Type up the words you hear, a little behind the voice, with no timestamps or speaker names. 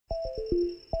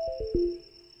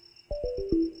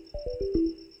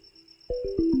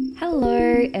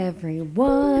Hello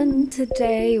everyone,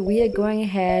 today we are going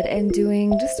ahead and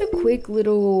doing just a quick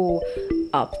little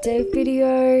update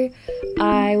video.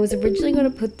 I was originally going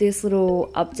to put this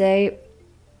little update,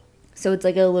 so it's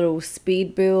like a little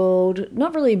speed build,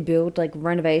 not really build, like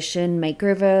renovation,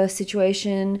 makeover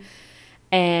situation,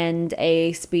 and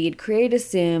a speed creator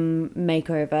sim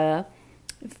makeover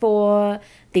for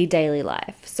the daily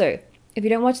life. So if you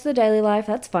don't watch the daily life,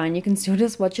 that's fine. You can still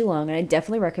just watch along, and I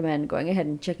definitely recommend going ahead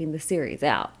and checking the series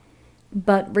out.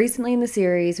 But recently in the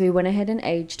series, we went ahead and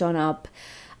aged on up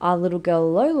our little girl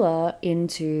Lola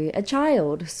into a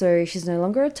child. So she's no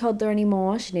longer a toddler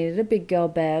anymore. She needed a big girl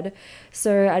bed.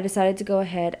 So I decided to go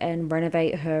ahead and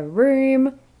renovate her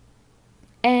room.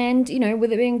 And, you know,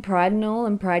 with it being Pride and all,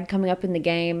 and Pride coming up in the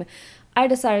game, I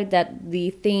decided that the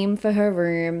theme for her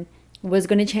room was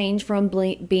going to change from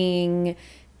being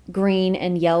green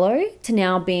and yellow to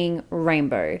now being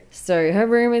rainbow. So her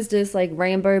room is just like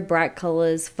rainbow, bright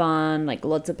colors, fun, like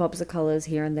lots of pops of colors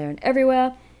here and there and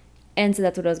everywhere. And so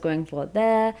that's what I was going for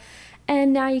there.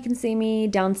 And now you can see me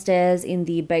downstairs in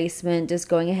the basement, just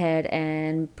going ahead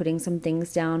and putting some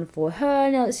things down for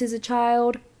her now that she's a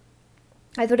child.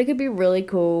 I thought it could be really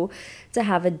cool to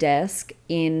have a desk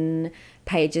in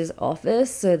Paige's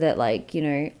office so that, like, you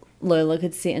know, Lola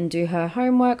could sit and do her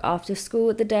homework after school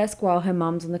at the desk while her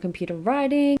mum's on the computer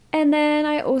writing. And then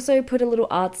I also put a little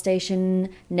art station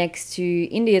next to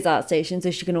India's art station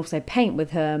so she can also paint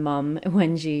with her mum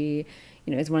when she,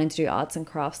 you know, is wanting to do arts and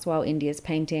crafts while India's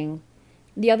painting.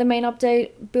 The other main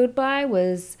update build by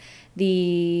was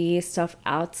the stuff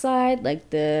outside, like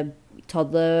the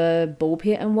toddler ball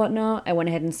pit and whatnot. I went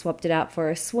ahead and swapped it out for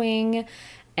a swing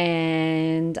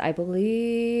and I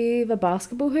believe a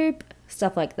basketball hoop,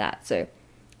 stuff like that. So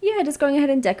yeah, just going ahead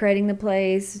and decorating the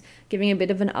place, giving a bit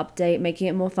of an update, making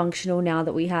it more functional now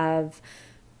that we have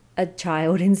a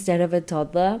child instead of a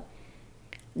toddler.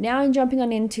 Now I'm jumping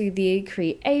on into the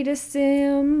creator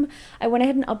sim. I went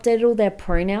ahead and updated all their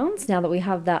pronouns now that we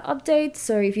have that update.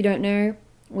 So if you don't know,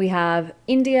 we have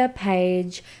India,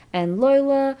 Paige, and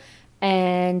Lola,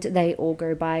 and they all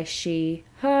go by she,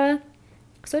 her.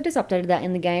 So I just updated that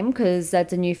in the game because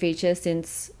that's a new feature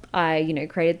since I, you know,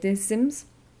 created these sims.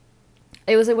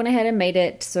 I also went ahead and made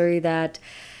it so that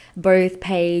both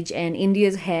Paige and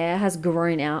India's hair has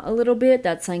grown out a little bit.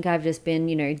 That's something I've just been,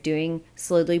 you know, doing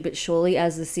slowly but surely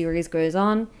as the series goes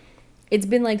on. It's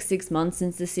been like 6 months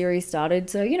since the series started,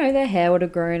 so, you know, their hair would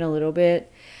have grown a little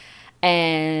bit.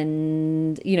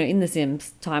 And, you know, in the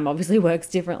Sims, time obviously works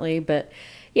differently, but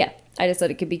yeah, I just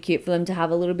thought it could be cute for them to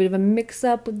have a little bit of a mix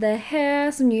up with their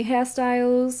hair, some new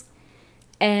hairstyles.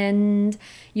 And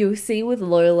you'll see with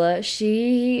Lola,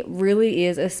 she really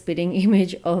is a spitting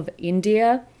image of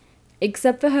India,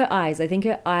 except for her eyes. I think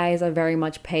her eyes are very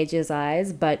much Paige's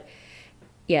eyes, but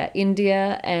yeah,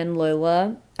 India and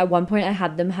Lola, at one point I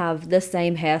had them have the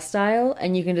same hairstyle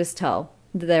and you can just tell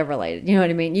that they're related. You know what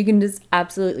I mean? You can just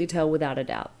absolutely tell without a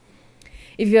doubt.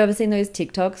 If you've ever seen those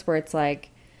TikToks where it's like,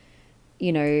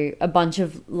 you know, a bunch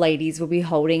of ladies will be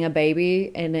holding a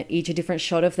baby and each a different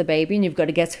shot of the baby and you've got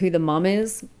to guess who the mum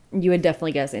is, you would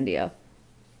definitely guess India.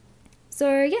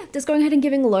 So yeah, just going ahead and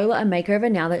giving Lola a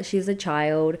makeover now that she's a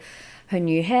child. Her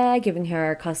new hair, giving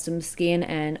her custom skin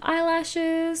and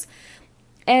eyelashes.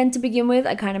 And to begin with,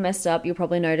 I kind of messed up. You'll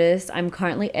probably notice I'm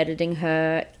currently editing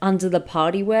her under the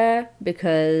party wear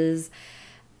because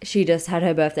she just had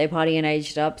her birthday party and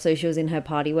aged up, so she was in her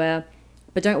party wear.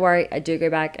 But don't worry, I do go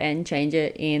back and change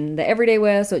it in the everyday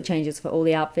wear, so it changes for all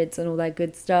the outfits and all that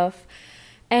good stuff.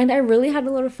 And I really had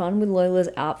a lot of fun with Lola's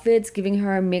outfits, giving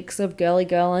her a mix of girly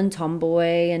girl and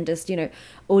tomboy and just, you know,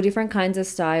 all different kinds of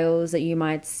styles that you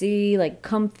might see, like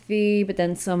comfy, but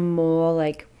then some more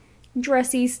like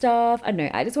dressy stuff. I don't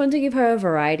know, I just wanted to give her a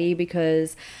variety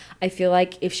because I feel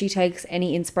like if she takes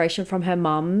any inspiration from her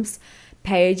mums,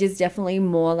 Paige is definitely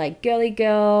more like girly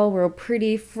girl, real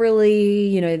pretty, frilly,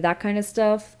 you know, that kind of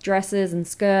stuff, dresses and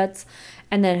skirts.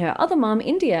 And then her other mom,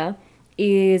 India,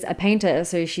 is a painter,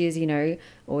 so she's, you know,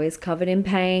 always covered in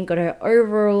paint, got her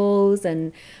overalls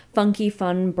and funky,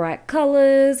 fun, bright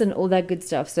colors and all that good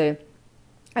stuff. So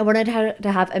I wanted her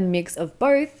to have a mix of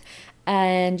both.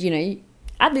 And, you know,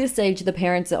 at this stage, the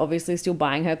parents are obviously still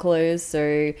buying her clothes,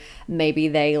 so maybe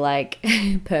they like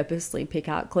purposely pick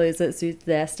out clothes that suits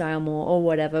their style more or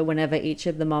whatever whenever each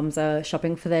of the mums are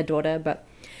shopping for their daughter. But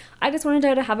I just wanted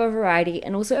her to have a variety,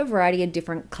 and also a variety of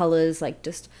different colors, like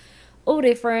just all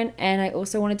different. And I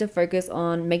also wanted to focus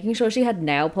on making sure she had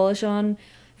nail polish on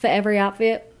for every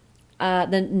outfit.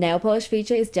 The nail polish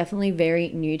feature is definitely very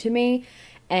new to me,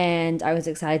 and I was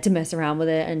excited to mess around with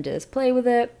it and just play with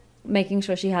it. making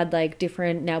sure she had like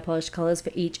different nail polish colors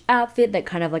for each outfit that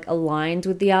kind of like aligned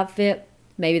with the outfit.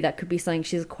 Maybe that could be something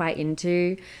she's quite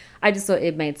into. I just thought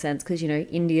it made sense because, you know,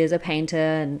 India's a painter,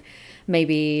 and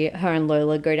maybe her and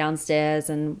Lola go downstairs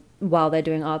and while they're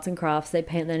doing arts and crafts, they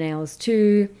paint their nails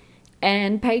too.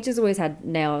 And Paige has always had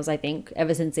nails, I think,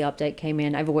 ever since the update came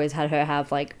in. I've always had her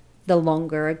have like the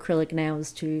longer acrylic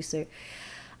nails too. So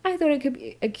I thought it could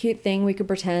be a cute thing we could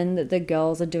pretend that the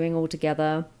girls are doing all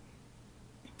together.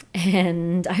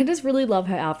 And I just really love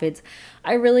her outfits.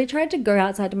 I really tried to go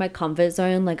outside of my comfort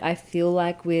zone. Like, I feel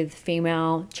like with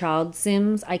female child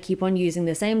sims, I keep on using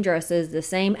the same dresses, the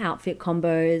same outfit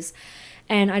combos,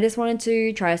 and I just wanted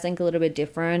to try something a little bit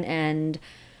different. And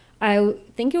I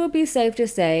think it would be safe to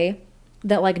say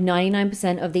that like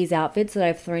 99% of these outfits that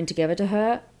I've thrown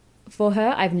together for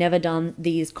her, I've never done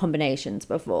these combinations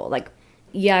before. Like,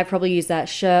 yeah, I probably used that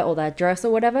shirt or that dress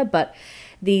or whatever, but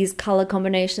these color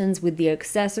combinations with the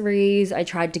accessories, I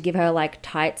tried to give her like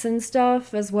tights and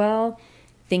stuff as well.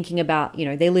 Thinking about, you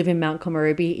know, they live in Mount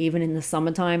Komorebi, even in the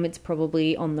summertime, it's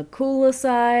probably on the cooler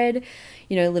side,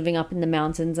 you know, living up in the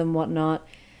mountains and whatnot.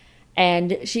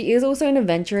 And she is also an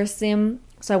adventurous sim,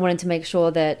 so I wanted to make sure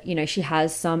that, you know, she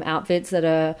has some outfits that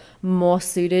are more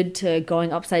suited to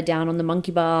going upside down on the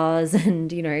monkey bars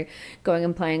and, you know, going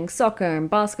and playing soccer and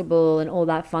basketball and all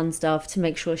that fun stuff, to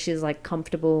make sure she's like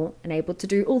comfortable and able to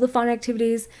do all the fun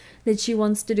activities that she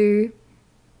wants to do.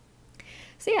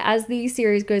 So yeah, as the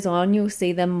series goes on, you'll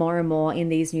see them more and more in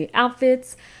these new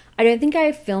outfits. I don't think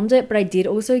I filmed it, but I did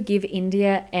also give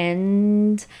India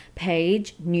and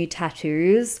Paige new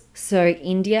tattoos. So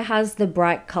India has the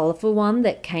bright colourful one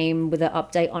that came with an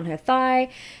update on her thigh,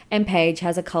 and Paige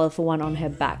has a colourful one on her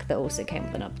back that also came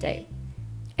with an update.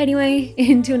 Anyway,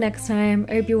 until next time,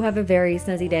 I hope you'll have a very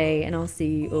snazzy day, and I'll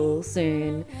see you all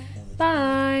soon.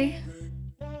 Bye!